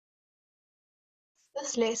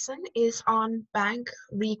This lesson is on bank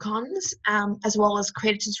recons, as well as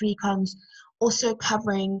creditors recons, also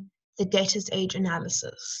covering the debtors age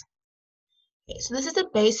analysis. Okay, so this is a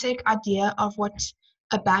basic idea of what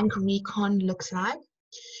a bank recon looks like.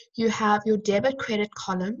 You have your debit credit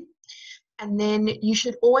column, and then you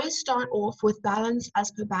should always start off with balance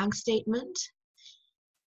as per bank statement,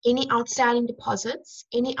 any outstanding deposits,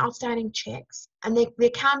 any outstanding checks, and there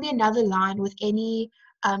can be another line with any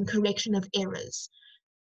correction of errors.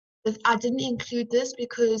 I didn't include this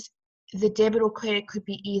because the debit or credit could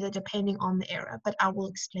be either depending on the error, but I will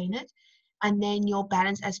explain it. And then your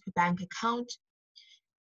balance as per bank account,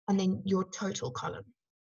 and then your total column.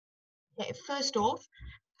 Okay, first off,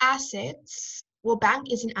 assets. Well,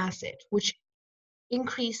 bank is an asset, which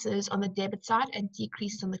increases on the debit side and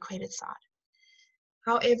decreases on the credit side.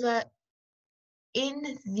 However,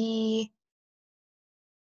 in the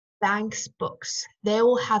bank's books, they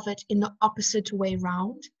will have it in the opposite way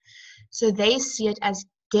round. So they see it as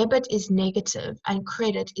debit is negative and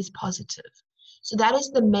credit is positive. So that is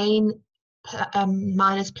the main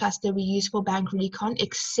minus plus that we use for bank recon,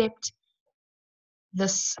 except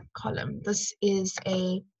this column. This is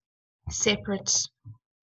a separate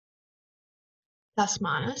plus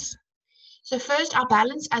minus. So first, our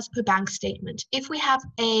balance as per bank statement. If we have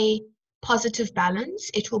a positive balance,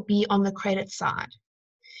 it will be on the credit side.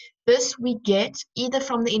 This we get either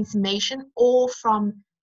from the information or from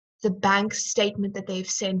the bank statement that they've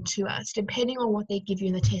sent to us, depending on what they give you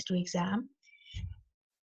in the test or exam.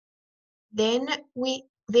 Then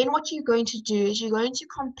what you're going to do is you're going to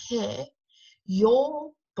compare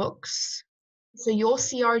your books, so your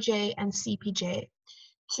CRJ and CPJ,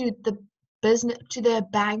 to the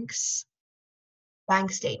bank's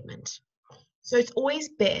bank statement. So it's always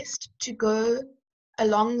best to go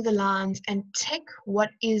along the lines and tick what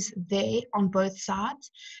is there on both sides,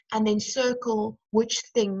 and then circle which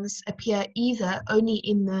things appear either only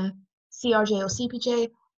in the CRJ or CPJ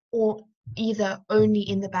or either only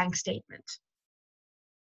in the bank statement.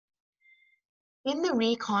 In the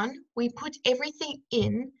recon, we put everything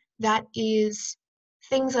in that is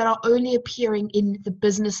things that are only appearing in the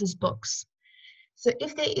business's books. So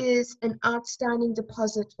if there is an outstanding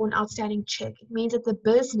deposit or an outstanding check, it means that the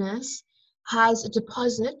business has a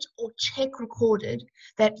deposit or check recorded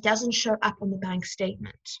that doesn't show up on the bank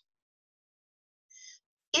statement.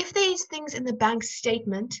 If there's things in the bank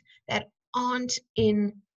statement that aren't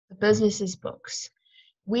in the business's books,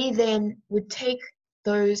 we then would take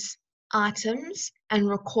those items and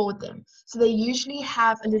record them. So they usually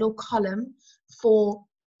have a little column for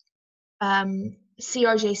CRJ,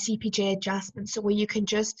 CPJ adjustments, so where you can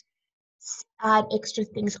just add extra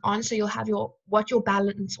things on. So you'll have what your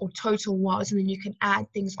balance or total was, and then you can add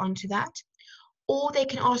things onto that. Or they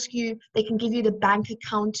can give you the bank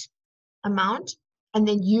account amount, and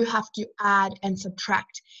then you have to add and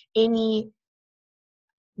subtract any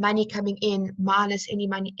money coming in minus any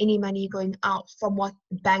money going out from what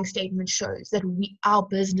the bank statement shows that our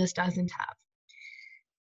business doesn't have.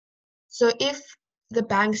 So if the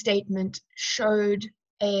bank statement showed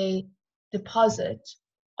a deposit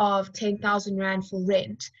of 10,000 Rand for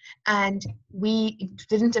rent and it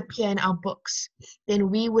didn't appear in our books, then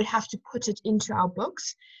we would have to put it into our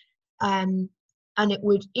books, and it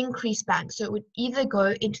would increase bank. So it would either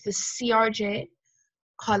go into the CRJ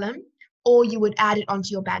column or you would add it onto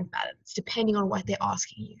your bank balance, depending on what they're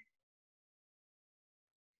asking you.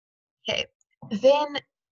 Okay, then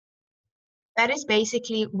that is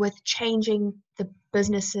basically with changing the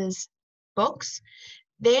business's books.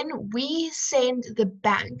 Then we send the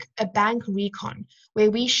bank a bank recon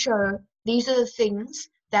where we show these are the things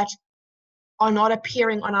that are not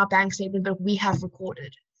appearing on our bank statement, but we have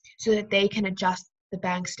recorded, so that they can adjust the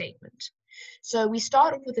bank statement. So we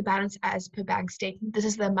start off with the balance as per bank statement. This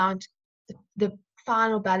is the amount, the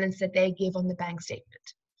final balance that they give on the bank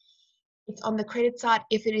statement. It's on the credit side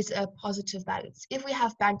if it is a positive balance. If we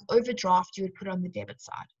have bank overdraft, you would put it on the debit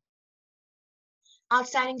side.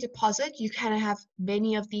 Outstanding deposit, you can have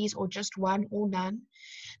many of these or just one or none.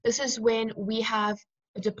 This is when we have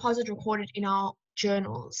a deposit recorded in our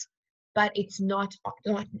journals, but it's not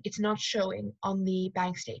showing on the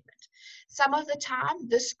bank statement. Some of the time,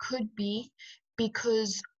 this could be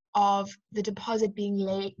because of the deposit being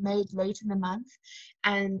made late in the month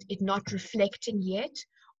and it not reflecting yet,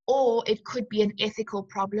 or it could be an ethical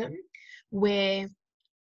problem where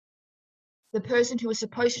the person who was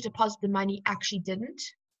supposed to deposit the money actually didn't.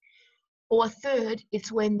 Or a third,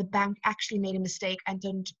 it's when the bank actually made a mistake and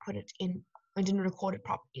didn't put it in and didn't record it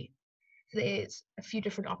properly. So there's a few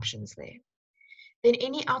different options there. Then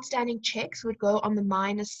any outstanding checks would go on the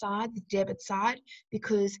minus side, the debit side,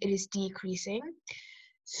 because it is decreasing.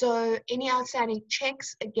 So any outstanding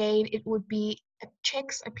checks, again, it would be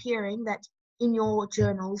checks appearing that in your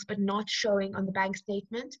journals but not showing on the bank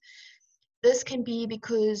statement. This can be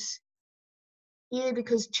either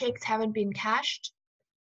because checks haven't been cashed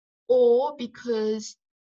or because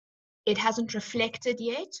it hasn't reflected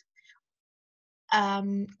yet,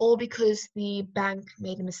 or because the bank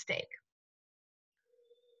made a mistake.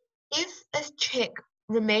 If a check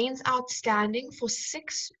remains outstanding for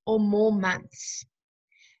 6 or more months,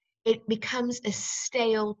 it becomes a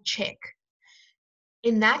stale check.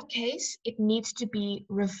 In that case, it needs to be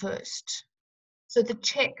reversed. So the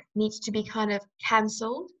check needs to be kind of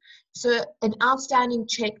cancelled. So an outstanding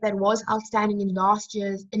check that was outstanding in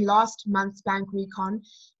last month's bank recon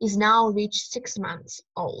is now reached 6 months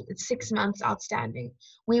old. It's 6 months outstanding.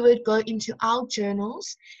 We would go into our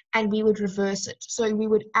journals and we would reverse it. So we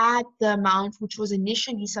would add the amount which was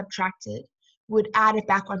initially subtracted, would add it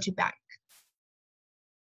back onto bank.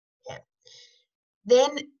 Okay.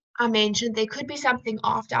 Then I mentioned there could be something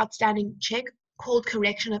after outstanding check called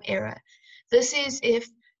correction of error. This is if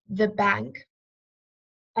the bank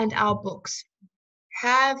and our books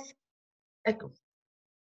have a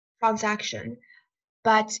transaction,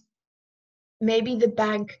 but maybe the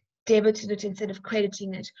bank debited it instead of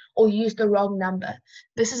crediting it or used the wrong number.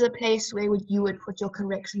 This is a place where you would put your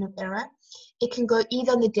correction of error. It can go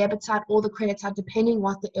either on the debit side or the credit side, depending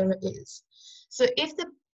what the error is. So if the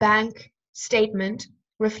bank statement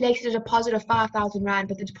reflected a deposit of 5,000 Rand,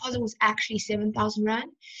 but the deposit was actually 7,000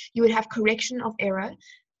 Rand, you would have correction of error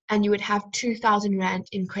and you would have 2,000 Rand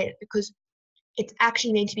in credit because it's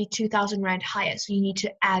actually meant to be 2,000 Rand higher. So you need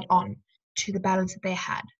to add on to the balance that they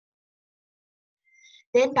had.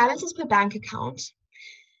 Then balances per bank account,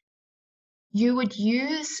 you would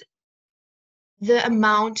use the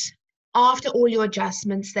amount after all your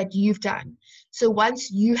adjustments that you've done. So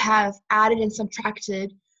once you have added and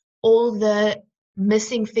subtracted all the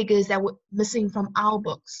missing figures that were missing from our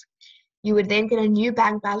books, you would then get a new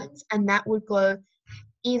bank balance, and that would go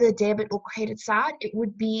either debit or credit side. It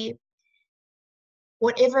would be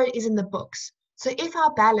whatever is in the books. So if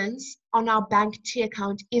our balance on our bank T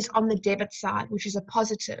account is on the debit side, which is a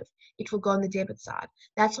positive, it will go on the debit side.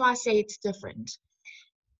 That's why I say it's different.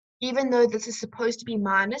 Even though this is supposed to be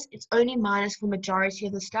minus, it's only minus for majority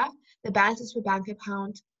of the stuff. The balances per bank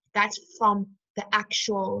account, that's from the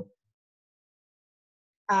actual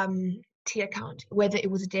T account, whether it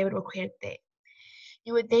was a debit or credit there.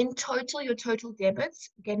 You would then total your total debits,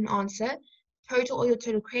 get an answer, total all your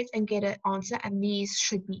total credits and get an answer, and these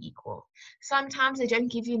should be equal. Sometimes they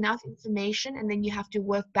don't give you enough information and then you have to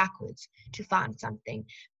work backwards to find something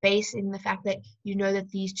based in the fact that you know that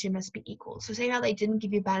these two must be equal. So say now they didn't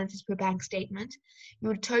give you balances per bank statement, you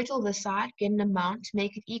would total this side, get an amount,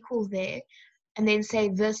 make it equal there, and then say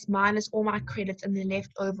this minus all my credits and the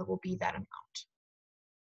left over will be that amount.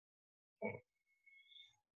 Okay.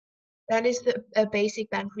 That is a basic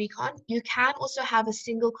bank recon. You can also have a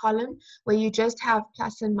single column where you just have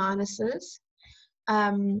plus and minuses,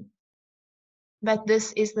 but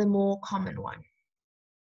this is the more common one.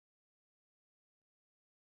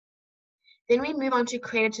 Then we move on to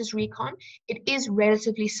creditors recon. It is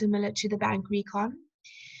relatively similar to the bank recon.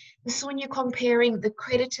 This is when you're comparing the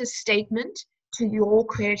creditor's statement to your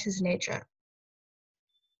creditor's ledger.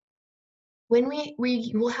 When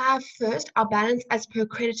we will have first our balance as per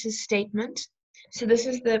creditor's statement. So this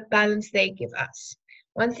is the balance they give us.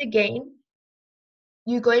 Once again,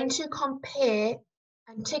 you're going to compare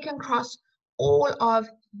and tick and cross all of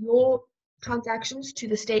your transactions to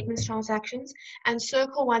the statement's transactions and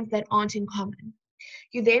circle ones that aren't in common.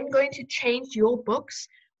 You're then going to change your books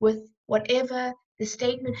with whatever the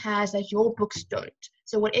statement has that your books don't.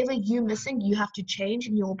 So whatever you're missing, you have to change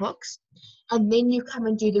in your books. And then you come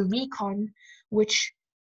and do the recon, which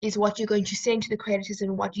is what you're going to send to the creditors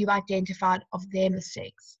and what you've identified of their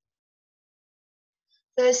mistakes.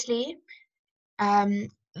 Firstly,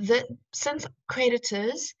 since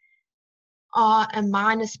creditors are a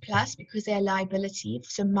minus plus because they're a liability,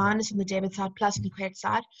 so minus on the debit side, plus on the credit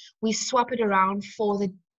side, we swap it around for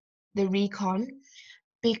the recon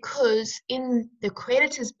because in the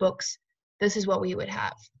creditors' books, this is what we would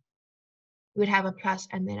have. We would have a plus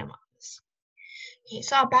and then a minus. Okay,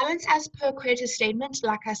 so our balance as per creditor's statement,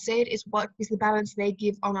 like I said, is what is the balance they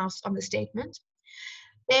give on the statement.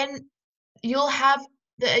 Then you'll have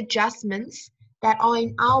the adjustments that are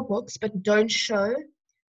in our books but don't show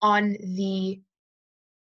on the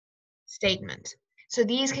statement. So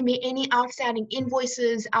these can be any outstanding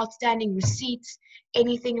invoices, outstanding receipts,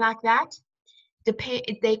 anything like that.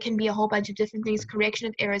 They can be a whole bunch of different things. Correction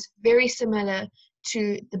of errors, very similar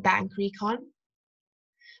to the bank recon.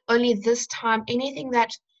 Only this time, anything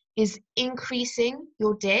that is increasing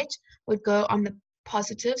your debt would go on the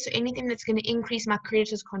positive. So anything that's going to increase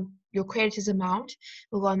your creditors amount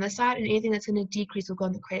will go on this side, and anything that's going to decrease will go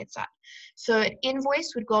on the credit side. So an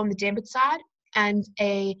invoice would go on the debit side, and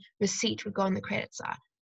a receipt would go on the credit side.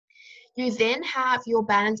 You then have your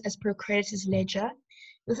balance as per creditor's ledger.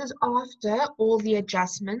 This is after all the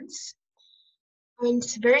adjustments. And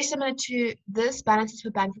very similar to this, balances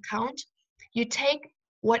per bank account. You take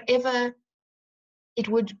whatever it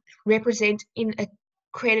would represent in a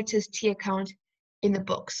creditor's T account in the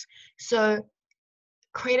books. So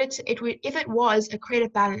if it was a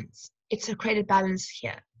credit balance, it's a credit balance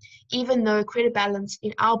here. Even though credit balance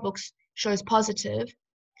in our books shows positive,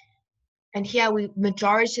 and here we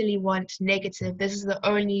majoritarily want negative, this is the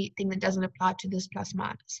only thing that doesn't apply to this plus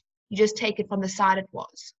minus. You just take it from the side it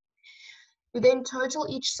was. You then total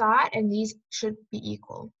each side, and these should be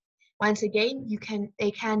equal. Once again,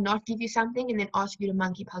 they cannot give you something and then ask you to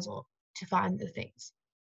monkey puzzle to find the things.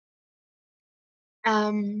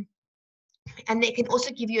 And they can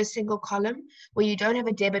also give you a single column where you don't have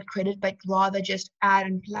a debit credit, but rather just add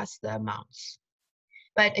and plus the amounts.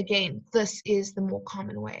 But again, this is the more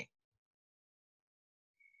common way.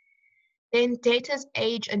 Then debtors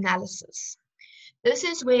age analysis. This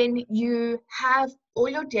is when you have all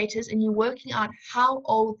your debtors and you're working out how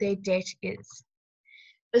old their debt is.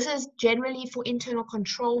 This is generally for internal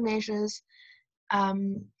control measures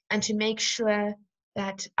and to make sure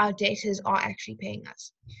that our debtors are actually paying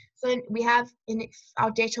us. So we have in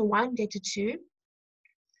our debtor 1, debtor 2.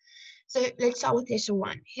 So let's start with debtor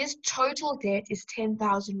 1. His total debt is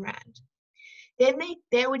 10,000 Rand. Then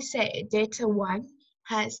they would say debtor 1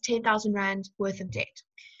 has 10,000 Rand worth of debt.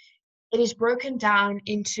 It is broken down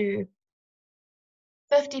into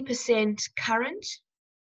 50% current,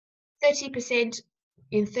 30%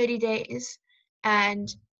 in 30 days and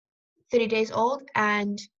 30 days old,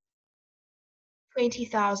 and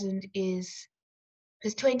 20% is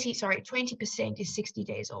 60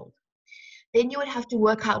 days old. Then you would have to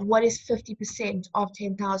work out what is 50% of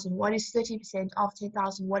 10,000, what is 30% of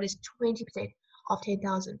 10,000, what is 20% of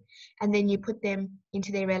 10,000, and then you put them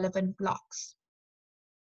into their relevant blocks.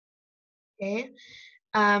 Okay.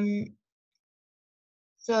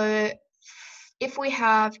 So if we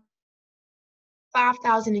have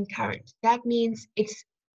 5,000 in current, that means it's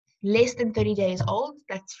less than 30 days old.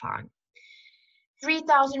 That's fine.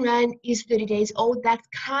 3,000 Rand is 30 days old. That's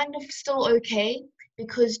kind of still okay,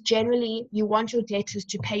 because generally you want your debtors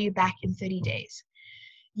to pay you back in 30 days.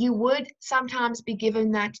 You would sometimes be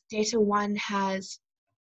given that debtor 1 has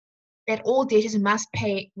that all debtors must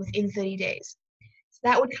pay within 30 days. So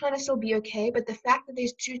that would kind of still be okay, but the fact that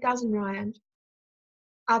there's 2,000 Rand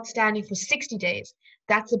outstanding for 60 days,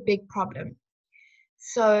 that's a big problem.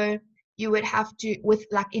 So you would have to, with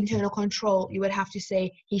like internal control, you would have to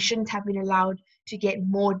say he shouldn't have been allowed to get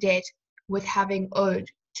more debt with having owed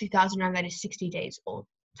 2,000 Rand that is 60 days old,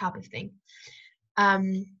 type of thing.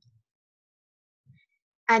 And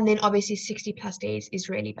then obviously 60 plus days is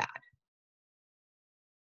really bad.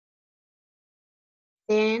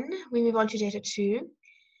 Then we move on to debtor 2.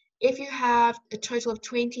 If you have a total of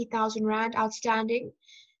 20,000 Rand outstanding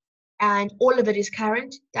and all of it is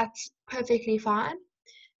current, that's perfectly fine.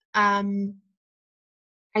 And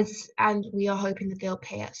we are hoping that they'll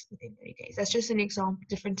pay us within 30 days. That's just an example,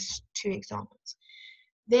 different 2 examples.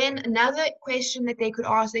 Then another question that they could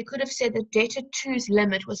ask, they could have said that debtor 2's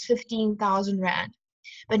limit was 15,000 Rand.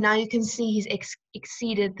 But now you can see he's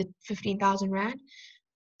exceeded the 15,000 Rand.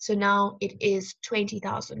 So now it is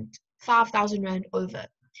 20,000, 5,000 Rand over.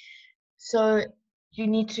 So you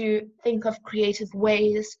need to think of creative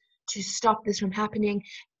ways to stop this from happening.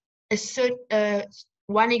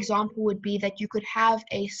 One example would be that you could have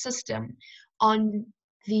a system on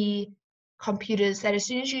the computers that as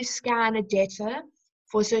soon as you scan a debtor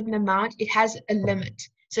for a certain amount, it has a limit.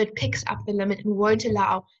 So it picks up the limit and won't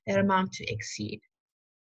allow that amount to exceed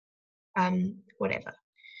whatever.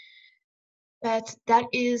 But that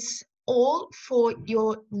is all for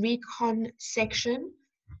your recon section.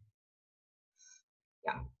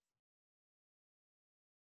 Yeah.